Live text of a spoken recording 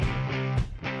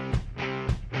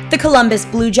The Columbus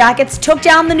Blue Jackets took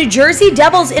down the New Jersey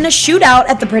Devils in a shootout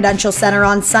at the Prudential Center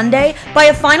on Sunday by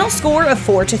a final score of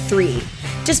 4-3.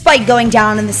 Despite going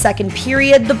down in the second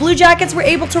period, the Blue Jackets were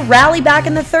able to rally back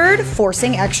in the third,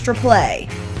 forcing extra play.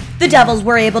 The Devils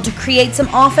were able to create some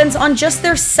offense on just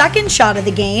their second shot of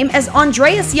the game as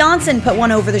Andreas Johnsson put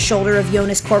one over the shoulder of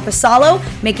Joonas Korpisalo,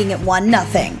 making it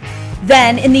 1-0.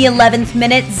 Then, in the 11th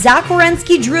minute, Zach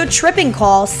Werenski drew a tripping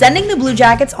call, sending the Blue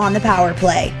Jackets on the power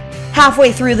play.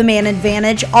 Halfway through the man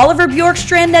advantage, Oliver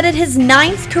Bjorkstrand netted his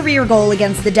 9th career goal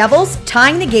against the Devils,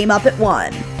 tying the game up at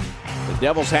 1. The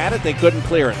Devils had it, they couldn't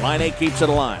clear it. Line 8 keeps it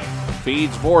alive.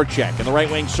 Feeds Voracek in the right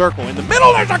wing circle. In the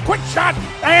middle, there's a quick shot,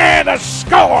 and a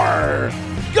score!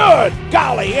 Good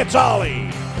golly, it's Ollie!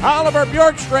 Oliver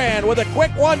Bjorkstrand with a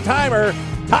quick one-timer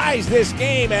ties this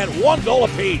game at 1 goal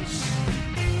apiece.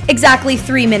 Exactly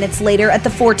 3 minutes later, at the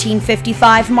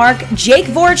 14:55 mark, Jake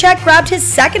Voracek grabbed his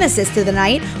second assist of the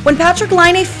night when Patrik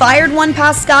Laine fired one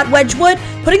past Scott Wedgwood,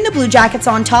 putting the Blue Jackets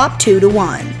on top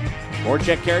 2-1.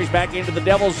 Voracek carries back into the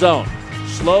Devils zone,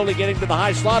 slowly getting to the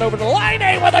high slot over to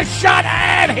Laine with a shot,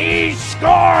 and he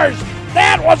scores!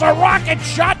 That was a rocket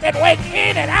shot that went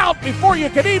in and out before you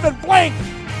could even blink.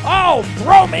 Oh,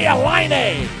 throw me a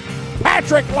Laine!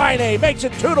 Patrik Laine makes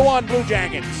it 2-1 Blue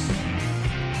Jackets.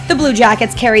 The Blue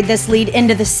Jackets carried this lead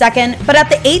into the second, but at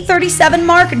the 8:37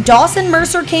 mark, Dawson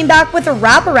Mercer came back with a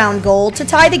wraparound goal to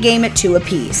tie the game at 2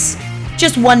 apiece.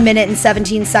 Just 1 minute and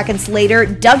 17 seconds later,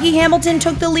 Dougie Hamilton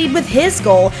took the lead with his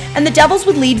goal, and the Devils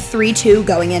would lead 3-2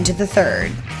 going into the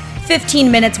third. 15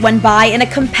 minutes went by in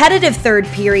a competitive third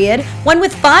period, when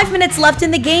with 5 minutes left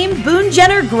in the game, Boone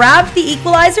Jenner grabbed the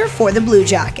equalizer for the Blue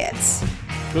Jackets.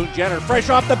 Boone Jenner, fresh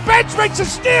off the bench, makes a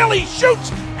steal, he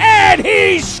shoots, and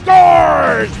he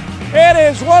scores! It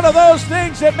is one of those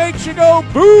things that makes you go,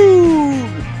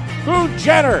 Boone! Boone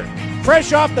Jenner,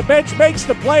 fresh off the bench, makes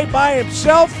the play by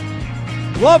himself,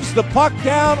 gloves the puck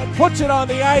down, puts it on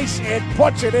the ice, and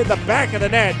puts it in the back of the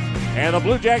net. And the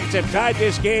Blue Jackets have tied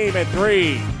this game at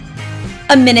 3.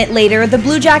 A minute later, the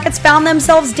Blue Jackets found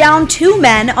themselves down 2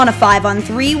 men on a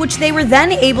 5-on-3, which they were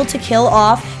then able to kill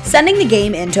off, sending the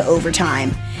game into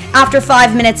overtime. After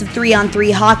 5 minutes of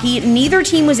 3-on-3 hockey, neither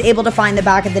team was able to find the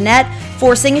back of the net,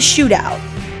 forcing a shootout.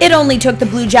 It only took the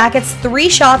Blue Jackets 3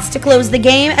 shots to close the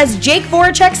game as Jake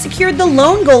Voracek secured the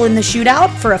lone goal in the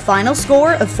shootout for a final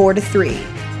score of 4-3.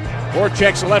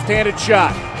 Voracek's a left-handed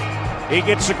shot. He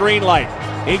gets the green light.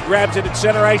 He grabs it at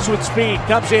center ice with speed,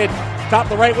 comes in, top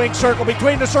the right wing circle,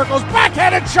 between the circles,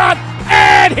 backhanded shot,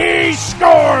 and he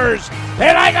scores!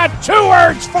 And I got 2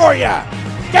 words for you.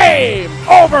 Game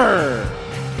over!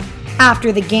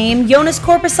 After the game, Joonas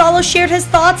Korpisalo shared his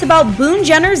thoughts about Boone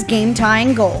Jenner's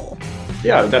game-tying goal.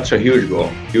 Yeah, that's a huge goal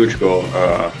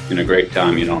in a great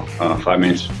time, 5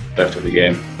 minutes left of the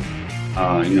game.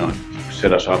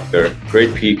 Set us up there. Great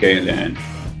PK in the end.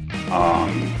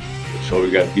 So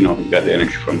we got the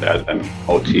energy from that, and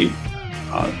OT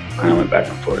kind of went back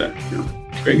and forth.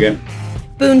 It's a great game.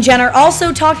 Boone Jenner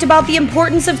also talked about the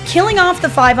importance of killing off the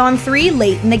 5-on-3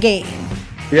 late in the game.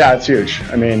 Yeah, it's huge.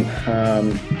 I mean,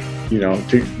 you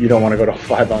don't want to go to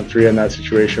 5-on-3 in that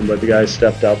situation, but the guys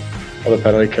stepped up, all the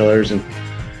penalty killers, and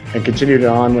continued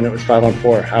on when it was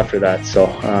 5-on-4 after that. So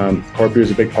Corpy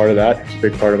was a big part of that. It's a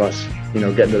big part of us,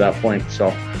 getting to that point.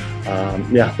 So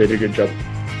they did a good job.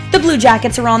 The Blue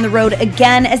Jackets are on the road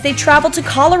again as they travel to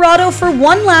Colorado for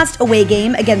one last away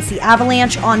game against the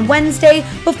Avalanche on Wednesday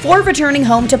before returning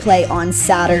home to play on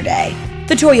Saturday.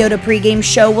 The Toyota pregame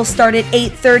show will start at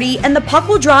 8:30 and the puck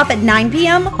will drop at 9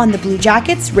 p.m. on the Blue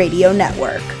Jackets radio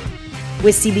network.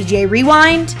 With CBJ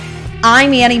Rewind,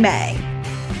 I'm Annie Mae.